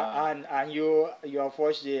 Yeah. And you have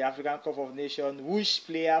watched the African Cup of Nations. Which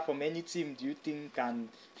player from any team do you think can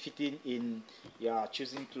fit in your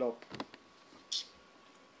choosing club?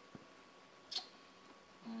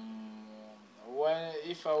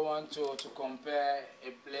 If I want to compare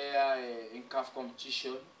a player in CAF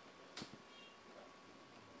competition,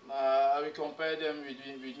 I will compare them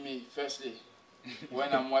with me firstly.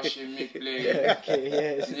 when I'm watching me play. Okay,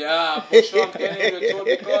 yes. Yeah, for sure I'm telling you the truth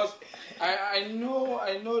because I know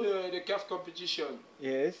the CAF competition.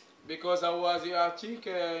 Yes. Because I think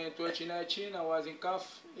in 2019 I was in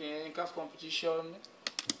CAF competition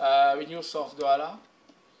with New South Douala.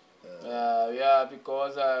 Yeah,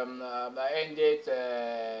 because I ended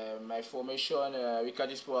my formation with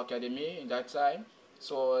Cadispo Academy in that time.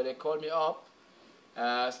 So they called me up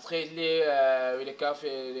straightly with the CAF,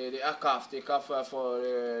 the CAF for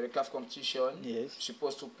the CAF competition. Yes.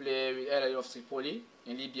 Supposed to play with LA of Tripoli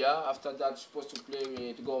in Libya. After that, supposed to play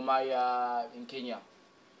with Gormaya in Kenya.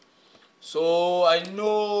 So I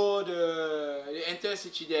know the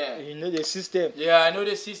intercity there. You know the system. Yeah, I know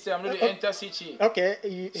the system. I know the intercity.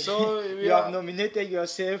 Okay. So You have nominated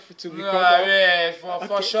yourself to become. Yeah,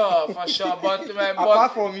 for sure. But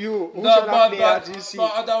apart from you, who no, should have players do you see?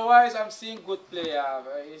 but otherwise, I'm seeing good player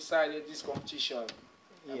inside this competition.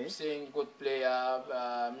 Yes. I'm seeing good player.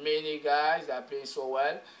 Many guys that are playing so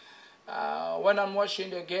well. When I'm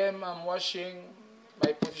watching the game, I'm watching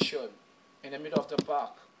my position in the middle of the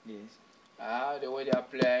park. Yes. The way they are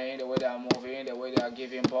playing, the way they are moving, the way they are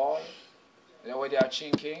giving ball, the way they are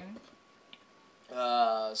chinking.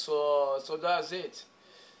 So that's it.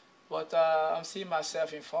 But I'm seeing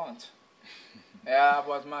myself in front. Yeah,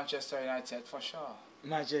 but Manchester United for sure.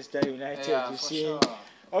 Manchester United, Yeah, you for see. sure.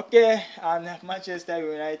 Okay, and Manchester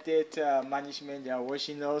United management, they are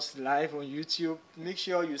watching us live on YouTube. Make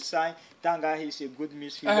sure you sign. Tanga is a good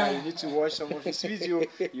midfielder. You need to watch some of his videos.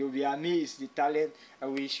 You'll be amazed the talent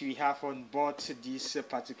which we have on board this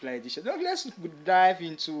particular edition. Now let's dive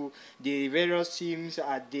into the various teams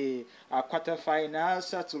at the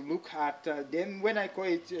quarterfinals to look at them. When I call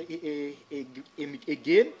it a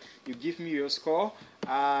game, you give me your score.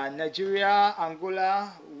 Nigeria,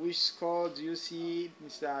 Angola, which score do you see,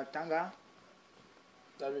 Mr. Tanga?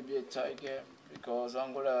 That will be a tight game because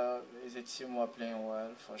Angola is a team who are playing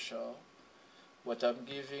well for sure. But I'm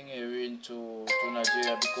giving a win to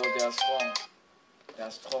Nigeria because they are strong. They are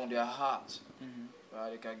strong, they are hard.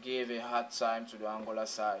 They can give a hard time to the Angola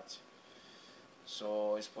side.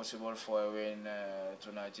 So it's possible for a win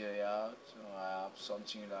to Nigeria. So I have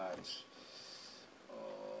something like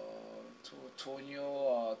 2-0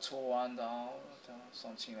 or 2-1 down,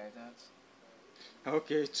 something like that.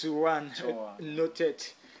 Okay, 2-1. 2-1.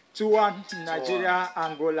 Noted. 2-1 Nigeria,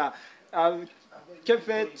 2-1. Angola. Cape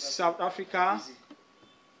Verde, South Africa.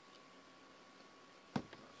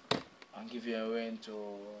 I'll give you a win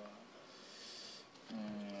to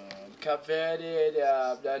Cape Verde. They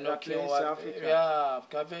are knocking well. Yeah,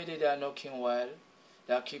 Cape Verde, they are knocking well.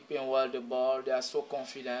 They are keeping well the ball. They are so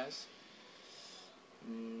confident.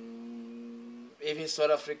 Even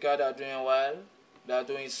South Africa, they are doing well. They are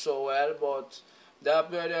doing so well, but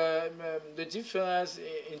the difference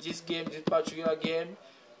in this game, this particular game,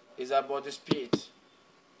 is about the speed.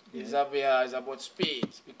 Yeah. It's about speed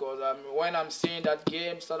because when I'm seeing that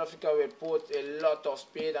game, South Africa will put a lot of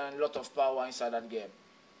speed and a lot of power inside that game.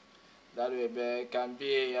 That will can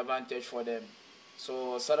be an advantage for them.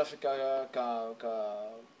 So South Africa can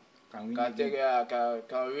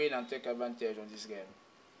win and take advantage on this game.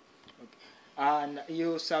 Okay. And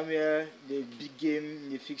you, Samuel, the big game,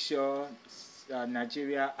 the fixture,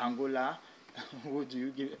 Nigeria, Angola. Who do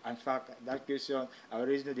you give? In fact, that question, I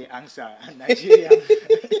already know the answer. Nigeria.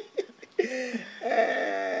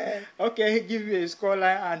 Okay, give me a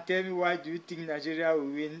scoreline and tell me why do you think Nigeria will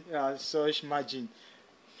win such margin?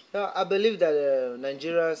 I believe that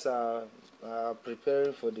Nigerians are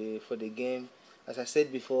preparing for the game. As I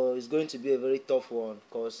said before, it's going to be a very tough one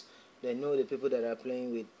because they know the people that are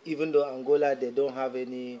playing with. Even though Angola, they don't have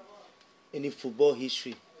any football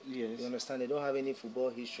history. Yes. You understand? They don't have any football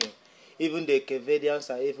history. Even the Cavadians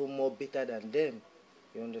are even more bitter than them.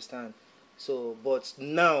 You understand? So, but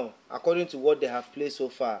now, according to what they have played so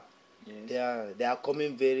far, yes, they are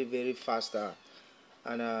coming very, very faster.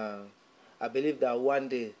 And I believe that one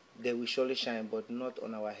day they will surely shine, but not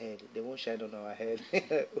on our head. They won't shine on our head.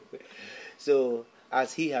 So,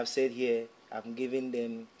 as he have said here, I'm giving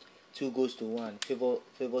them 2-1.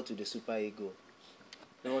 Favor to the Super Eagle.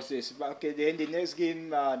 Okay, then the next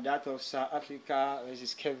game, that of South Africa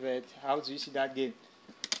versus Cape Verde. How do you see that game?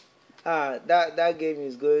 That game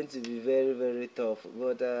is going to be very, very tough.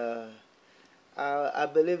 But I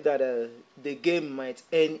believe that the game might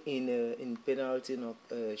end in penalty or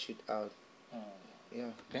shootout.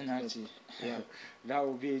 Yeah. Penalty. Yeah. That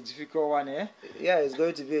will be a difficult one, eh? Yeah, it's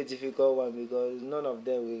going to be a difficult one because none of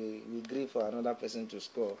them will agree for another person to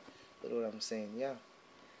score. That's what I'm saying. Yeah.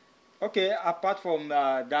 Okay, apart from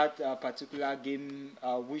that particular game,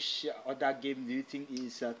 which other game do you think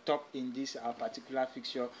is top in this particular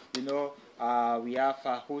fixture? You know, we have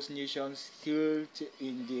host nations still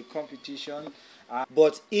in the competition.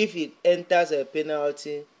 But if it enters a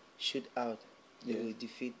penalty shootout, they Yes. will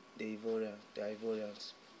defeat the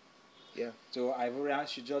Ivorians. Yeah. So Ivorians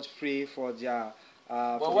should just pray for their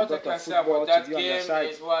But for the what I god can of say football about to that be on their game side.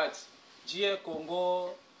 is what GA Congo,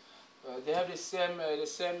 they have the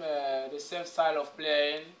same style of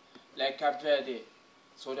playing like Cape Verde.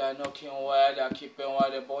 So they're knocking well, they're keeping well,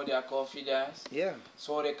 they bought their confidence. Yeah.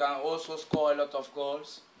 So they can also score a lot of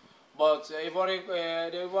goals. But the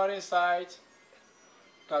Ivorian side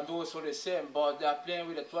can do also the same, but they are playing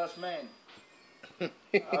with the 12 men.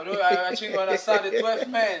 I think you understand the 12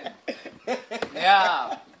 men.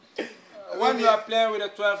 Yeah. When you are playing with the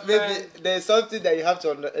 12 men, Maybe there's something that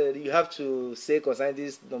you have to say concerning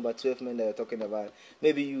this number 12 men that you're talking about.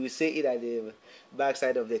 Maybe you will say it at the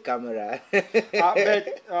backside of the camera.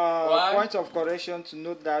 But Why? point of correction to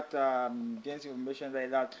note that against information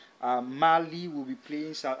like that, Mali will be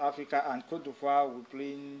playing South Africa and Cote d'Ivoire will be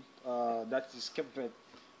playing that is Cape Verde.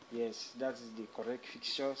 Yes, that is the correct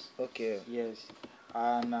fixtures. Okay. Yes,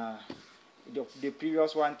 and the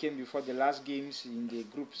previous one came before the last games in the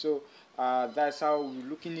group. So that's how we're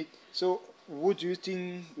looking at it. So who do you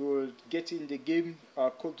think will get in the game?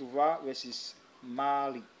 Cote d'Ivoire versus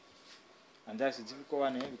Mali, and that's a difficult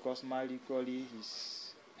one because Mali quality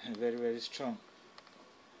is very very strong.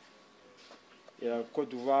 Yeah, Cote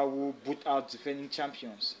d'Ivoire will boot out defending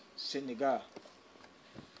champions Senegal.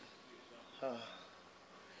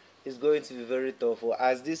 It's going to be very tough.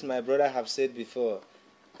 As this my brother have said before,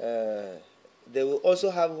 they will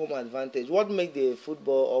also have home advantage. What make the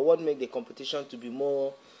football or what make the competition to be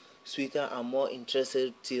more sweeter and more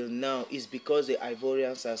interested till now is because the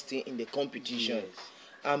Ivorians are still in the competition. Yes.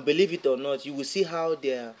 And believe it or not, you will see how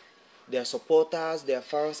their supporters, their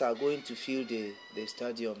fans are going to fill the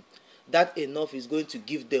stadium. That enough is going to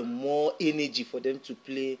give them more energy for them to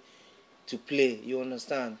play. You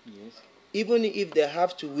understand? Yes. Even if they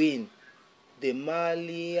have to win, the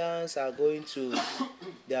Malians are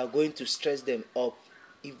going to stress them up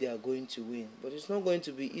if they are going to win. But it's not going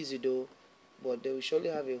to be easy though. But they will surely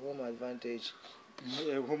have a home advantage.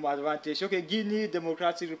 Home advantage. Okay, Guinea,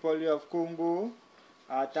 Democratic Republic of Congo,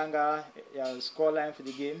 Tanga, scoreline for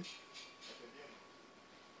the game.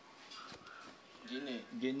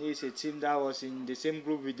 Guinea is a team that was in the same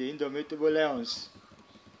group with the Indomitable Lions.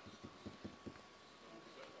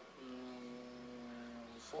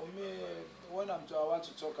 For me, when I want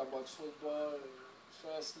to talk about football,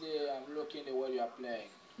 firstly, I'm looking at the way you are playing.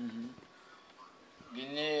 Mm-hmm.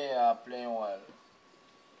 Guinea are playing well.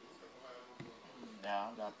 Yeah,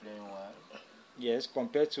 they are playing well. Yes,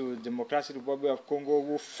 compared to Democratic Republic of Congo,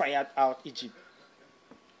 who fired out Egypt.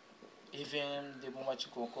 Even the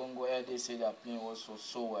Momachiko Congo, they say they are playing also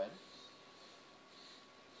so well.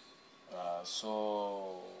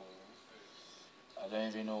 So I don't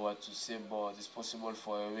even know what to say, but it's possible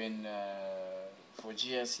for a win for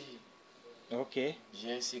GSC. Okay.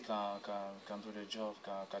 GSC can do the job,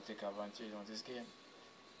 can take advantage on this game.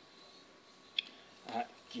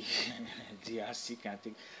 DRC can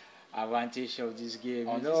take advantage of this game.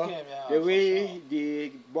 On you know, this game, yeah, the way sure.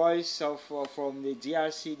 the boys from the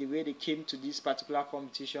DRC, the way they came to this particular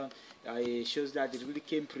competition, it shows that they really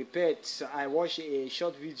came prepared. So I watched a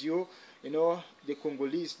short video. You know, the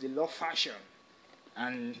Congolese, they love fashion.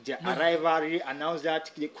 And their arrival announced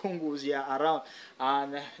that the Congos are around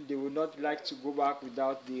and they would not like to go back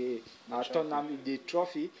without the tournament, the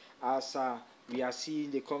trophy, as we are seeing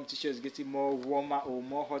the competition is getting more warmer or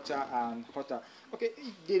more hotter and hotter. Okay,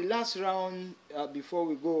 the last round before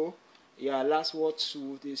we go, your last word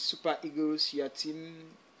to the Super Eagles, your team,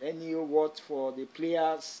 any word for the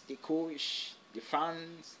players, the coach, the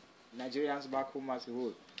fans, Nigerians back home as a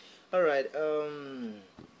whole? All right.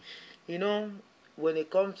 You know, when it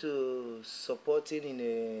comes to supporting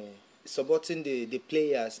the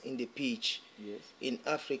players in the pitch, yes, in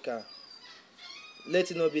Africa,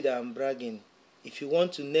 let it not be that I'm bragging. If you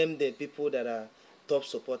want to name the people that are top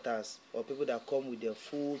supporters or people that come with their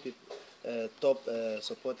full top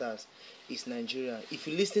supporters, it's Nigeria. If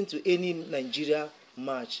you listen to any Nigeria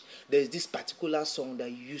match, there's this particular song that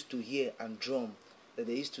you used to hear and drum that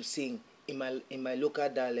they used to sing in my local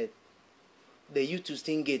dialect. They used to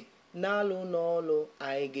sing it. Nalo nolo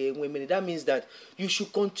aige women. That means that you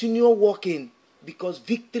should continue working because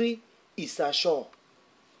victory is assured.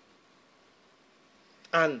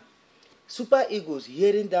 And Super Eagles,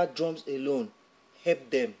 hearing that drums alone, help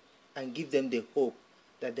them and give them the hope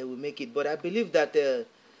that they will make it. But I believe that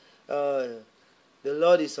The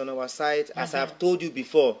Lord is on our side. As I've told you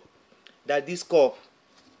before, that this cup,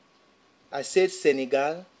 I said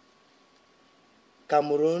Senegal,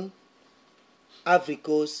 Cameroon, Ivory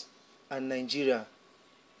Coast, and Nigeria.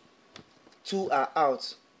 2 are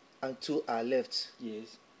out and 2 are left.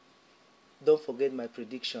 Yes. Don't forget my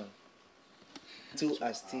prediction. 2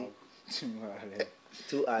 are still. 2 are left.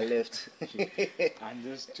 2 are left. Okay. And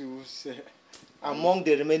those 2. Among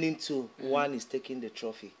the remaining 2, 1 is taking the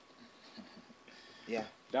trophy. Yeah.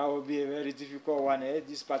 That will be a very difficult one.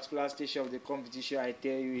 This particular stage of the competition, I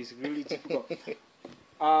tell you, is really difficult.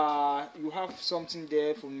 You have something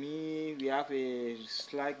there for me. We have a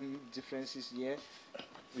slight differences here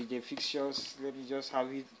with the fixtures. Let me just have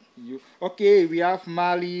it. Okay, we have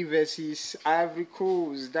Mali versus Ivory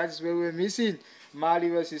Coast. That's where we're missing. Mali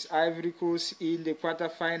versus Ivory Coast in the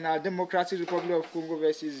quarterfinal. Democratic Republic of Congo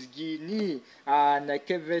versus Guinea. And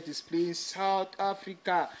Cape Verde is playing South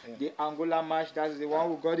Africa. Yeah. The Angola match, that's the one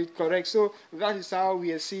who got it correct. So that is how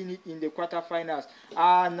we are seeing it in the quarterfinals.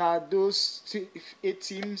 And those 8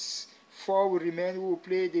 teams, 4 will remain, who will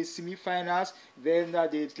play the semi-finals. Then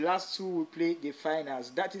the last 2 will play the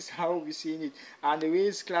finals. That is how we're seeing it. And the way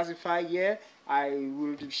it's classified here, I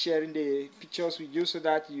will be sharing the pictures with you so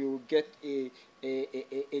that you get a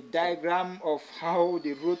diagram of how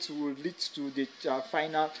the roads will lead to the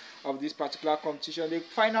final of this particular competition. The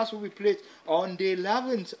finals will be played on the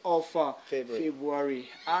 11th of February.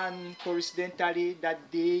 And coincidentally, that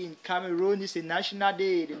day in Cameroon is a national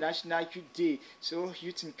day, the National Youth Day. So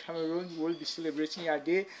youth in Cameroon will be celebrating a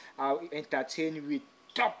day, entertained with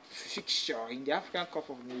top fixture in the African Cup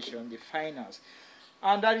of Nations, the finals.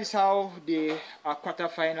 And that is how the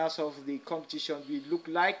quarterfinals of the competition will look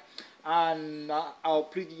like. And I'll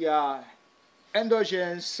put the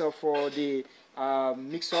endorsements for the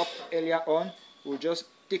mix-up earlier on. We'll just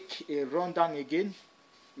take a rundown again.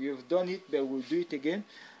 We've done it, but we'll do it again.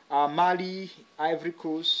 Mali, Ivory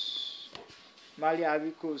Coast. Mali,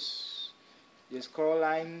 Ivory Coast. The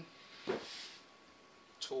scoreline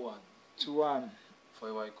 2-1. 2-1. For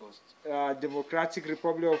Ivory Coast. Democratic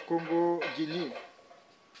Republic of Congo, Guinea.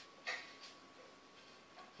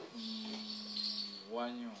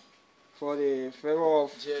 1-0. For the favor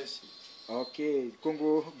of Jersey. Okay,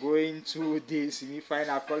 Congo going to the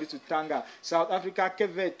semi-final, probably to Tanga. South Africa,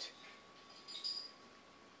 Cape Verde.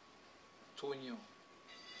 2-0.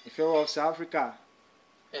 In favor of South Africa.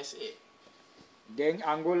 SA. Then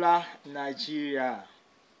Angola, Nigeria.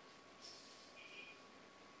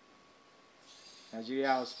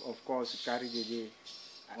 Nigeria, of course, carry the day.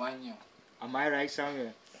 1-0. Am I right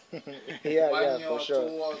somewhere? Yeah, for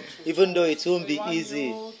sure. Even though it won't be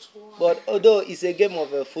easy, but although it's a game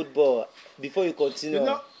of football, before you continue,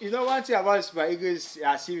 you know one thing about Super Eagles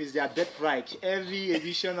as if is their birthright. Every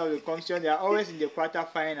edition of the competition, they are always in the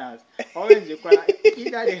quarterfinals, always in the quarter.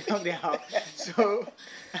 Either they knock them out. So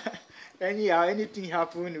anyhow, anything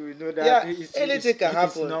happen, we know that anything can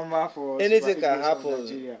happen. It's normal for anything can happen.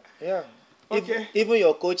 Nigeria. Yeah. Okay. Even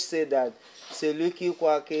your coach said that celui qui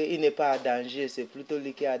croit qu'il n'est pas à danger, c'est plutôt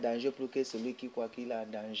lui qui est à danger plus que celui qui croit qu'il est à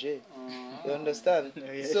danger. You understand?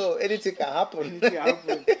 Yes. So anything can happen. Anything can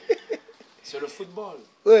happen. C'est le football.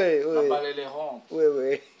 Oui. La balle elle est ronde.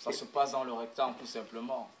 Oui. Ça se passe dans le rectangle tout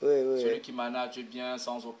simplement. Oui. Celui qui manage bien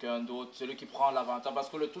sans aucun doute, celui qui prend l'avantage, parce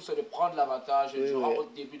que le tout c'est de prendre l'avantage durant au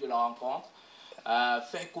début de la rencontre,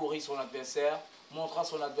 faire courir son adversaire, montrer à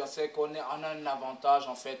son adversaire qu'on a un avantage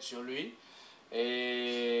en fait sur lui.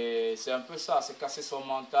 Et c'est un peu ça, c'est casser son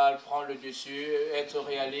mental, prendre le dessus, être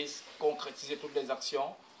réaliste, concrétiser toutes les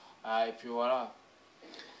actions. Et puis voilà.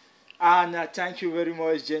 And thank you very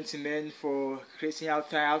much, gentlemen, for creating out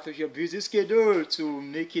time out of your busy schedule to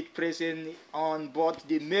make it present on board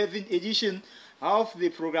the Melvin edition of the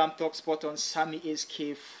program Talk Sport on Sami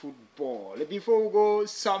SK Football. Before we go,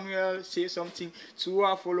 Samuel, say something to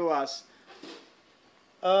our followers.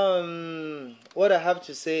 What I have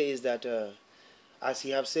to say is that as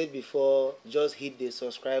he have said before, just hit the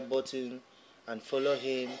subscribe button and follow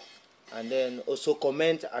him, and then also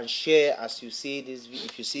comment and share as you see this.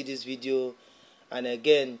 If you see this video, and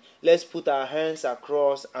again, let's put our hands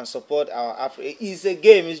across and support our Africa. It's a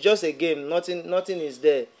game. It's just a game. Nothing is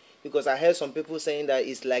there. Because I heard some people saying that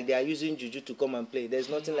it's like they are using juju to come and play. There's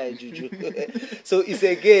nothing like juju. So it's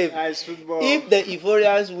a game. Nice football. If the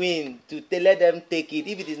Ivorians win, let them take it.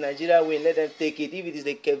 If it is Nigeria win, let them take it. If it is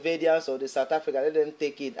the Cape Verdeans or the South Africa, let them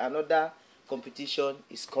take it. Another competition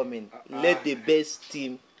is coming. Let the best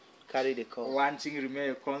team carry the cup. One thing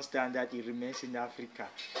remains constant, that it remains in Africa.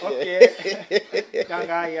 Okay.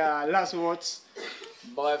 Kanga, last words.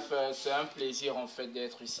 Bref, c'est un plaisir en fait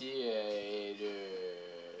d'être ici et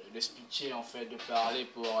speecher, en fait, de parler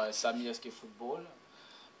pour Sami SK Football.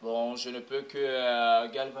 Bon, je ne peux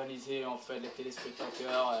que galvaniser en fait les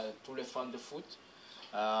téléspectateurs, tous les fans de foot.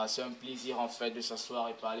 C'est un plaisir en fait de s'asseoir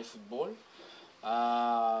et parler football.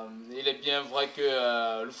 Il est bien vrai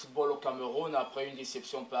que le football au Cameroun, après une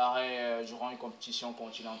déception pareille durant une compétition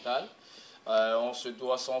continentale, on se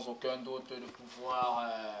doit sans aucun doute de pouvoir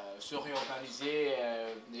se réorganiser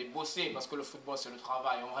et bosser, parce que le football c'est le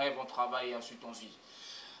travail, on rêve, on travaille et ensuite on vit.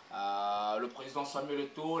 Le président Samuel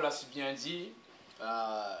Eto'o l'a si bien dit,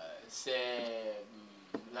 c'est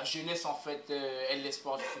la jeunesse en fait est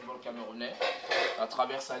l'espoir du football camerounais à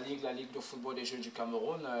travers sa ligue, la Ligue de football des jeunes du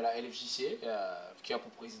Cameroun, la LFJC, qui a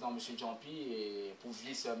pour président M. Djampi et pour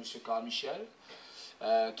vice M. Carmichel,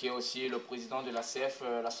 qui est aussi le président de l'ACF,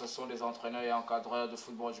 l'association des entraîneurs et encadreurs de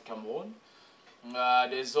football du Cameroun.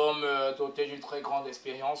 Des hommes dotés d'une très grande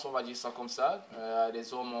expérience, on va dire ça comme ça,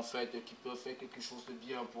 des hommes en fait qui peuvent faire quelque chose de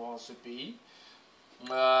bien pour ce pays.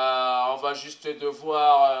 On va juste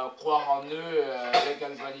devoir croire en eux, les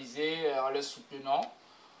galvaniser en les soutenant.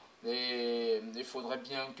 Et il faudrait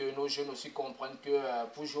bien que nos jeunes aussi comprennent que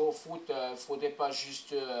pour jouer au foot, il ne faudrait pas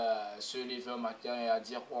juste se lever un matin et à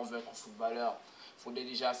dire qu'on veut être footballeur. Il faudrait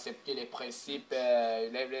déjà accepter les principes,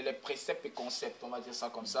 les préceptes et concepts, on va dire ça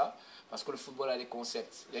comme ça. Parce que le football a des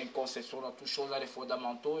concepts. Il y a une conception dans toute chose, il y a des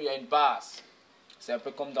fondamentaux, il y a une base. C'est un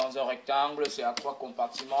peu comme dans un rectangle, c'est à 3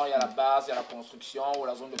 compartiments, il y a la base, il y a la construction, ou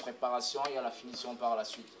la zone de préparation, il y a la finition par la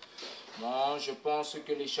suite. Non, je pense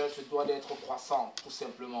que l'échelle se doit d'être croissante, tout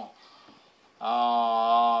simplement.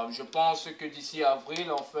 Je pense que d'ici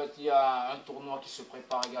avril, en fait, il y a un tournoi qui se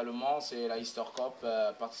prépare également, c'est la Easter Cup,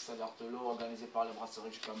 Patrice Adartelo, organisé par les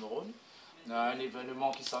brasseries du Cameroun. Un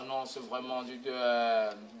événement qui s'annonce vraiment d'une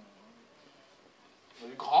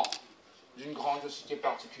grande cité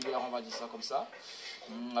particulière, on va dire ça comme ça,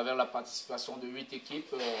 avec la participation de 8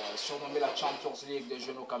 équipes, surnommées la Champions League des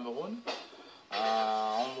jeunes au Cameroun.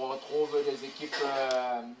 On retrouve des équipes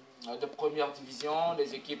de première division,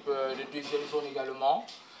 des équipes de deuxième zone également.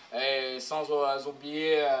 Et sans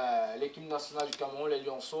oublier l'équipe nationale du Cameroun, les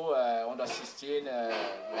Lionceaux, ont assisté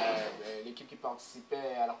l'équipe qui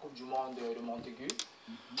participait à la Coupe du Monde de Montaigu.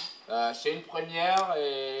 C'est une première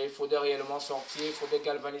et il faudrait réellement sortir, il faudrait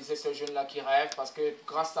galvaniser ces jeunes-là qui rêvent, parce que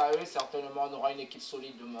grâce à eux, certainement, on aura une équipe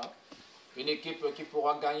solide demain. Une équipe qui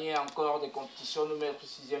pourra gagner encore des compétitions, nous mettre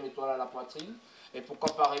 6e étoile à la poitrine. Et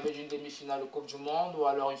pourquoi pas rêver d'une demi-finale de Coupe du Monde ou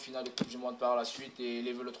alors une finale de Coupe du Monde par la suite et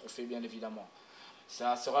élever le trophée, bien évidemment.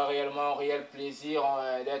 Ça sera réellement un réel plaisir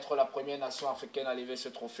d'être la première nation africaine à lever ce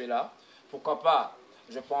trophée-là. Pourquoi pas?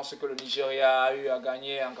 Je pense que le Nigeria a eu à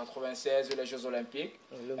gagner en 1996 les Jeux Olympiques.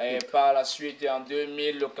 Et par la suite, en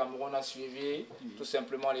 2000, le Cameroun a suivi tout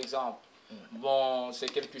simplement l'exemple. Bon, c'est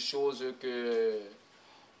quelque chose que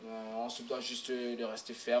on se doit juste de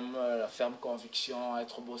rester ferme, la ferme conviction,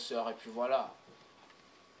 être bosseur et puis voilà.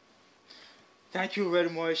 Thank you very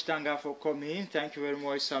much, Tanga, for coming. Thank you very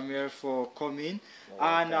much, Samuel, for coming.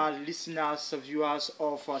 And listeners, viewers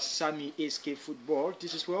of Sami SK Football,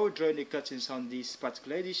 this is where we draw the curtains on this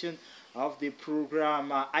particular edition of the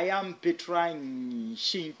program. I am Petrain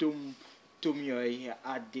Shintum Tumioy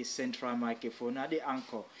at the central microphone at the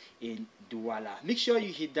anchor in Douala. Make sure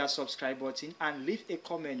you hit that subscribe button and leave a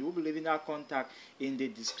comment. We'll be leaving our contact in the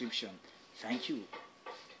description. Thank you.